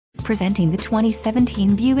Presenting the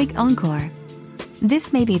 2017 Buick Encore.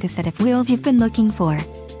 This may be the set of wheels you've been looking for.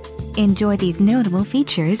 Enjoy these notable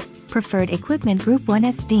features: preferred equipment Group 1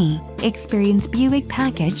 SD, experience Buick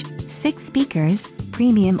Package, 6 speakers,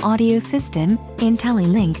 premium audio system,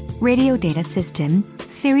 IntelliLink, radio data system,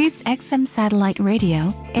 SiriusXM Satellite Radio,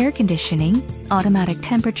 air conditioning, automatic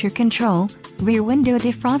temperature control, rear window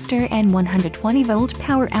defroster and 120-volt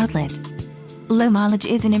power outlet. Low mileage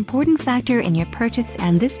is an important factor in your purchase,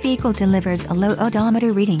 and this vehicle delivers a low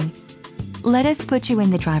odometer reading. Let us put you in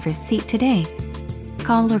the driver's seat today.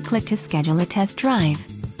 Call or click to schedule a test drive.